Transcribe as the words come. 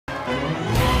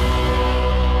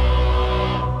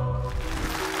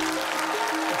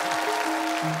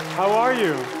are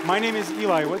you? My name is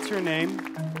Eli. What's your name?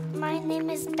 My name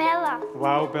is Bella.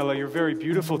 Wow, Bella, you're very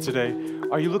beautiful today.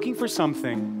 Are you looking for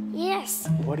something? Yes.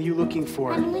 What are you looking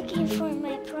for? I'm looking for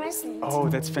my present. Oh,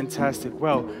 that's fantastic.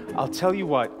 Well, I'll tell you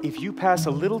what. If you pass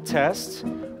a little test,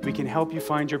 we can help you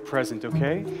find your present,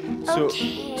 okay?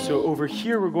 Okay. So over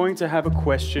here, we're going to have a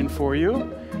question for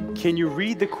you. Can you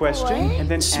read the question and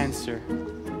then answer?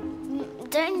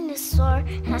 Dinosaur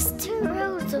has 2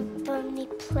 rows of bony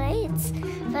plates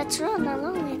that run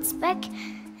along its back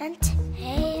and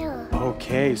tail.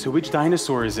 Okay, so which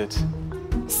dinosaur is it?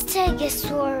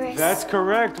 Stegosaurus. That's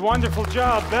correct. Wonderful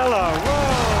job, Bella.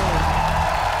 Whoa!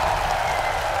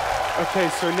 Okay,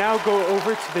 so now go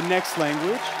over to the next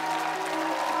language.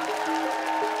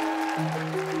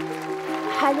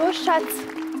 Hallo Schatz,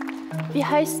 wie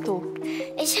heißt du?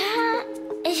 Ich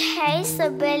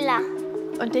heiße Bella.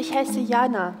 Und ich heiße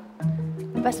Jana.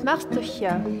 Was machst du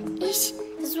hier? Ich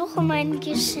suche mein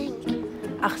Geschenk.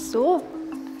 Ach so.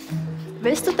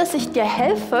 Willst du, dass ich dir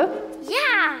helfe?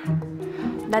 Ja!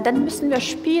 Na, dann müssen wir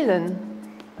spielen.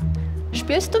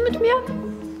 Spielst du mit mir?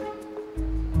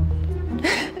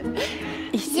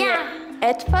 Ich sehe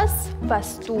etwas,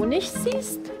 was du nicht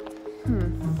siehst.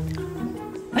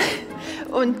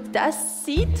 Und das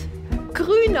sieht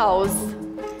grün aus.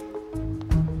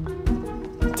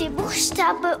 Die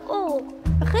Buchstabe O.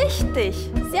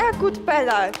 Richtig. Sehr gut,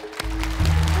 Bella.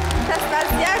 Das war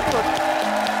sehr gut.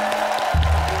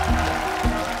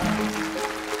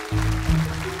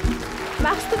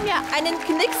 Machst du mir einen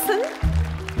Knicksen?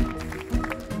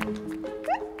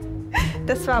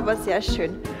 Das war aber sehr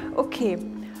schön. Okay,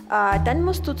 dann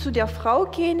musst du zu der Frau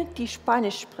gehen, die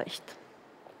Spanisch spricht.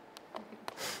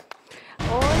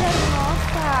 Hola,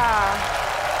 hermosa.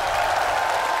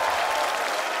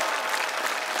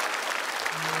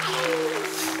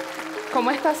 ¿Cómo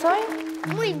estás hoy?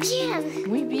 Muy bien.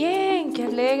 Muy bien, qué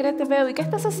alegre te veo. ¿Y qué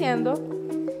estás haciendo?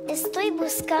 Estoy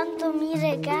buscando mi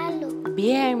regalo.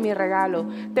 Bien, mi regalo.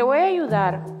 Te voy a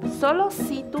ayudar, solo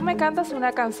si tú me cantas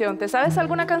una canción. ¿Te sabes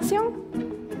alguna canción?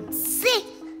 Sí.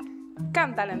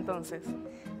 Cántala entonces.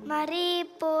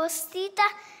 Mariposita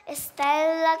está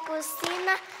en la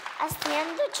cocina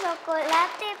haciendo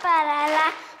chocolate para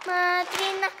la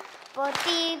madrina.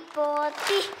 Poti,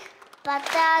 poti,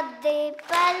 pata de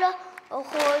palo,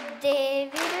 ojo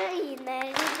de vidrio y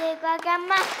nariz de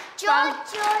guacama. Cho,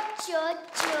 cho, cho,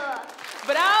 cho.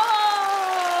 ¡Bravo!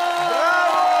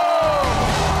 ¡Bravo!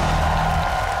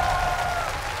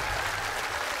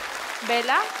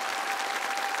 Bella.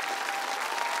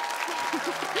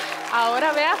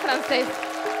 Ahora vea francés.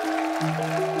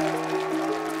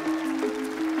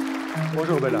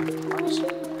 Bonjour Bella. Bonjour.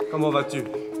 Comment vas-tu?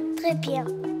 Très bien.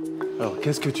 Alors,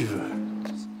 qu'est-ce que tu veux?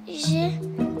 Je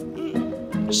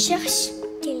cherche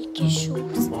quelque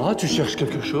chose. Ah, tu cherches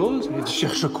quelque chose? Mais tu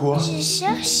cherches quoi? Je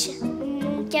cherche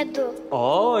mon cadeau.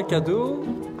 Oh, un cadeau?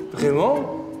 Vraiment?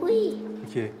 Oui.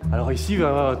 Ok. Alors ici, il va y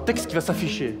avoir un texte qui va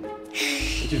s'afficher.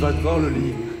 Et tu vas devoir le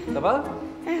lire. Ça va?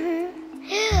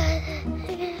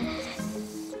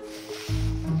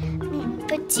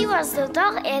 Petit oiseau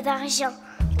d'or et d'argent,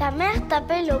 ta mère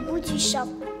t'appelle au bout du champ.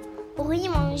 Pour y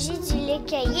manger du lait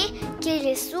caillé que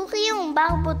les souris ont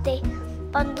barboté.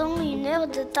 Pendant 1 heure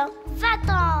de temps,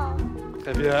 va-t'en!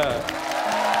 Très bien.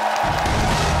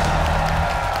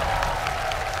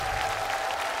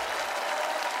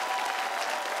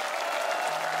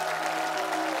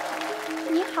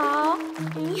 你好，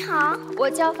你好，我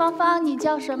叫芳芳，你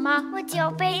叫什么？我叫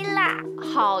贝拉。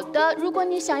好的，如果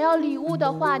你想要礼物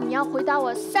的话，你要回答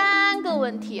我3个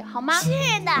问题，好吗？是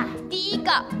的。第一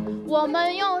个，我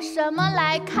们用什么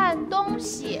来看东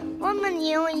西？我们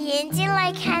用眼睛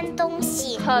来看东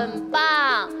西。很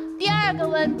棒。第2个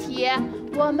问题，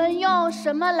我们用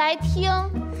什么来听？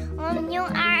我们用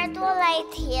耳朵来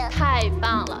听。太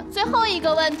棒了。最后一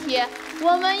个问题，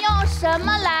我们用什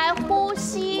么来呼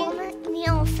吸？我们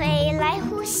用肺来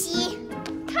呼吸。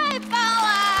太棒了，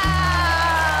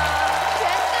全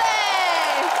对。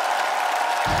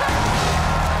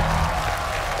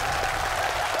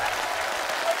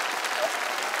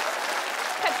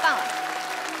太棒了。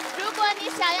如果你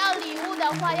想要礼物的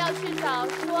话，要去找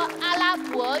说阿拉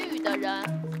伯语的人。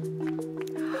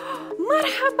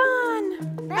مرحبا،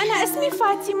 أنا اسمي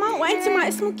فاطمة وأنت ما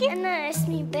اسمك؟ أنا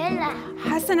اسمي بيلا.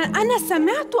 حسناً، أنا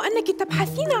سمعت أنك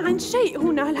تبحثين عن شيء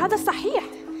هنا، هل هذا صحيح؟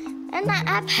 أنا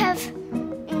أبحث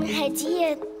عن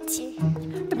هديتي.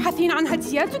 تبحثين عن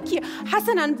هديتك؟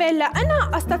 حسناً بيلا،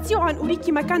 أنا أستطيع أن أريك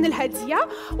مكان الهدية،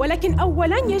 ولكن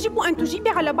أولاً يجب أن تجيبي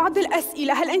على بعض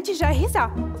الأسئلة. هل أنت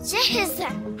جاهزة؟ جاهزة.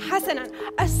 حسناً،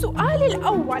 السؤال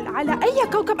الأول، على أي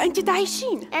كوكب أنت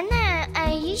تعيشين؟ أنا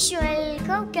أعيش على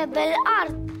كوكب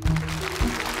الأرض.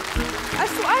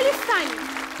 السؤال الثاني،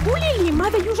 قولي لي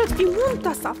ماذا يوجد في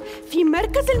منتصف في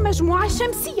مركز المجموعة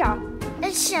الشمسية؟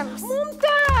 الشمس.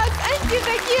 ممتاز، أنت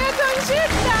ذكية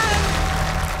جدا.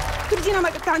 تريدين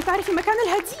أن تعرفي مكان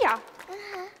الهدية؟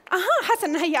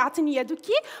 حسنا، هيا أعطني يدك،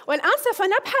 والآن سوف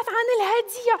نبحث عن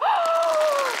الهدية.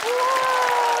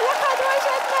 لقد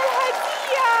وجدنا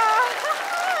الهدية.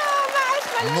 ما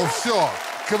أجمل. Ну все,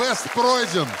 квест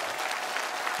пройден.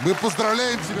 Мы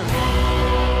поздравляем тебя.